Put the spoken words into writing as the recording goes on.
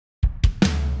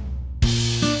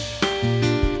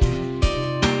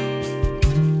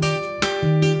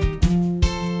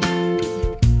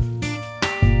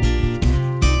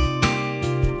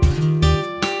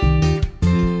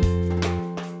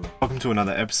to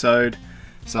another episode.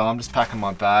 So I'm just packing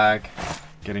my bag,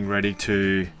 getting ready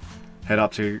to head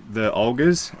up to the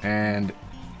Olgas and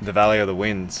the Valley of the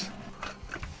Winds.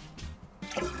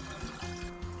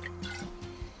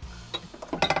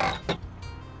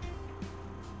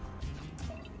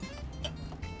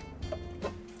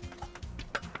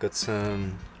 Got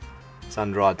some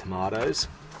sun-dried tomatoes.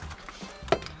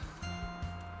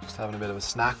 Just having a bit of a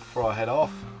snack before I head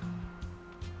off.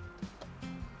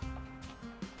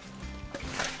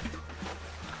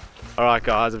 Alright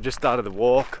guys, I've just started the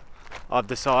walk. I've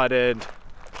decided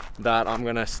that I'm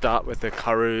going to start with the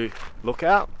Uluru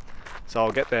lookout. So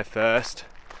I'll get there first,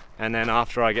 and then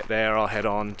after I get there I'll head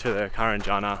on to the Kata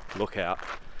Tjuta lookout.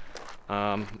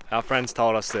 Our friends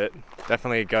told us that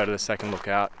definitely go to the second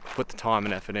lookout, put the time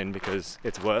and effort in because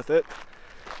it's worth it.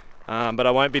 But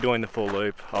I won't be doing the full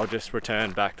loop, I'll just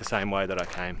return back the same way that I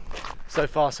came. So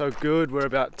far so good, we're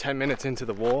about 10 minutes into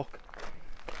the walk,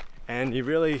 and you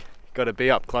really got to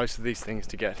be up close to these things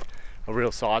to get a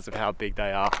real size of how big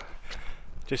they are.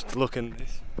 Just look in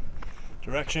this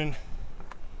direction,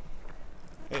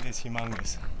 it is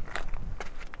humongous.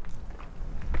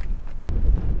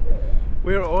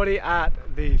 We're already at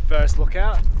the first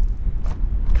lookout,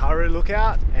 Uluru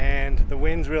lookout, and the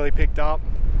wind's really picked up.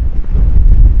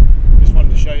 Just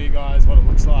wanted to show you guys what it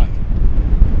looks like.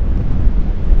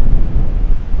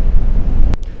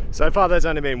 So far there's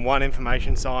only been one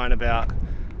information sign about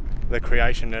the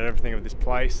creation and everything of this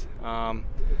place. I'm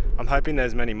hoping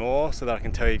there's many more so that I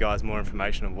can tell you guys more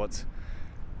information of what's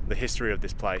the history of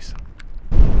this place.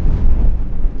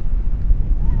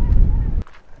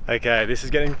 Okay, this is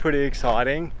getting pretty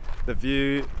exciting. The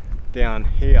view down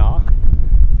here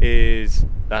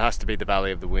that has to be the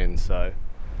Valley of the Winds, so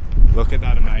look at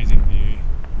that amazing view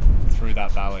through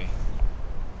that valley.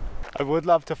 I would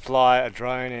love to fly a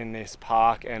drone in this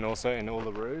park and also in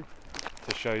Uluru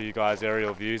to show you guys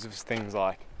aerial views of things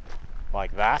like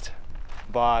that,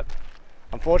 but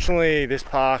unfortunately this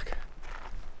park,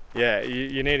 yeah,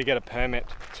 you need to get a permit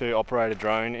to operate a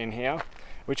drone in here,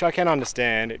 which I can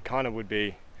understand. It kind of would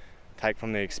be take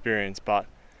from the experience, but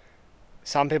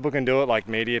some people can do it, like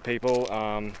media people.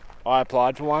 I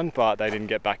applied for one, but they didn't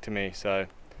get back to me, so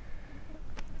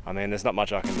I mean there's not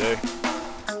much I can do.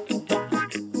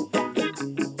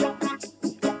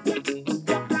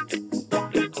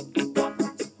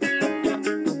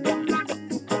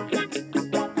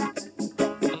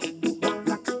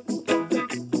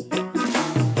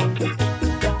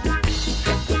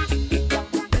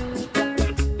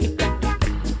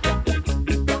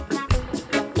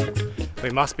 We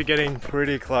must be getting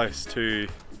pretty close to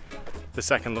the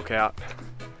second lookout.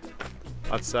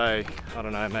 I'd say, I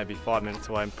don't know, maybe 5 minutes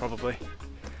away probably.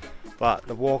 But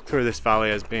the walk through this valley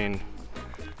has been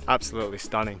absolutely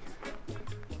stunning.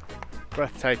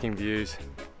 Breathtaking views.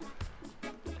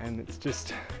 And it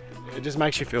just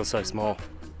makes you feel so small.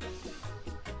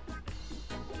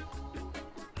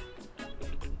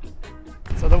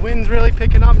 So the wind's really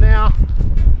picking up now,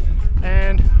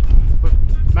 and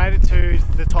we've made it to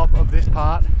the top of this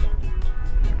part.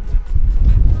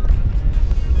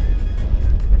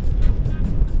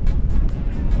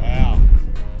 Wow.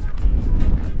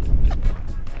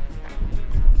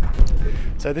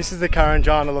 So this is the Kata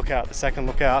Tjuta lookout, the second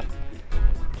lookout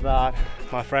that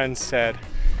my friends said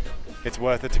it's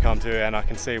worth it to come to, and I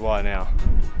can see why now.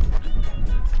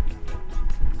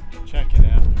 Check it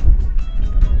out.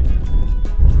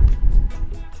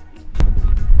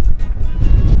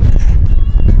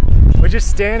 We're just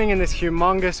standing in this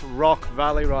humongous rock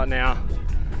valley right now.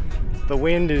 The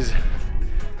wind is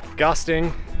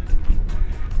gusting.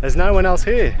 There's no one else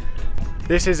here.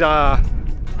 This is the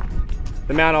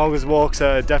Mount Olgas walks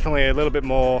are definitely a little bit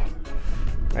more,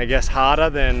 I guess, harder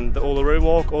than the Uluru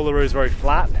walk. Uluru is very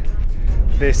flat.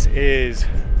 This is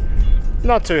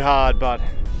not too hard, but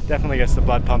definitely gets the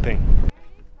blood pumping.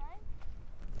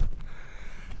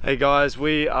 Hey guys,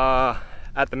 we are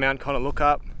at the Mount Kata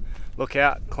lookout,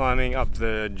 climbing up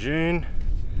the dune,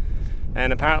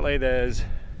 and apparently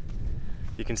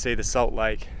you can see the salt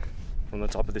lake from the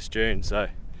top of this dune, so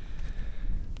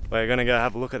we're gonna go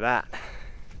have a look at that.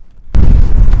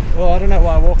 Well, I don't know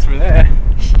why I walked through there.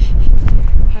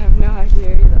 I have no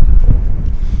idea either.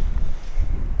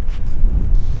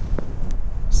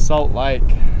 Salt Lake,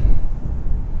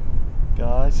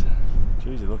 guys.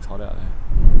 Jeez, it looks hot out there.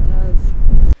 It does.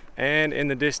 And in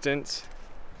the distance,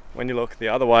 when you look the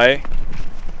other way,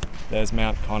 there's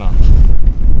Mount Kata.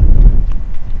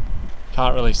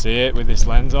 Can't really see it with this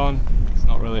lens on. It's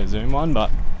not really a zoom one, but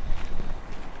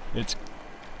it's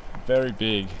very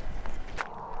big.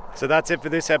 So that's it for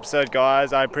this episode,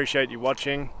 guys. I appreciate you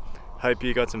watching. Hope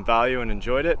you got some value and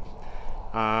enjoyed it.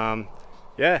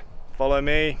 Yeah, follow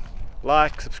me,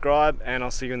 like, subscribe, and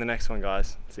I'll see you in the next one,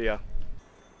 guys. See ya.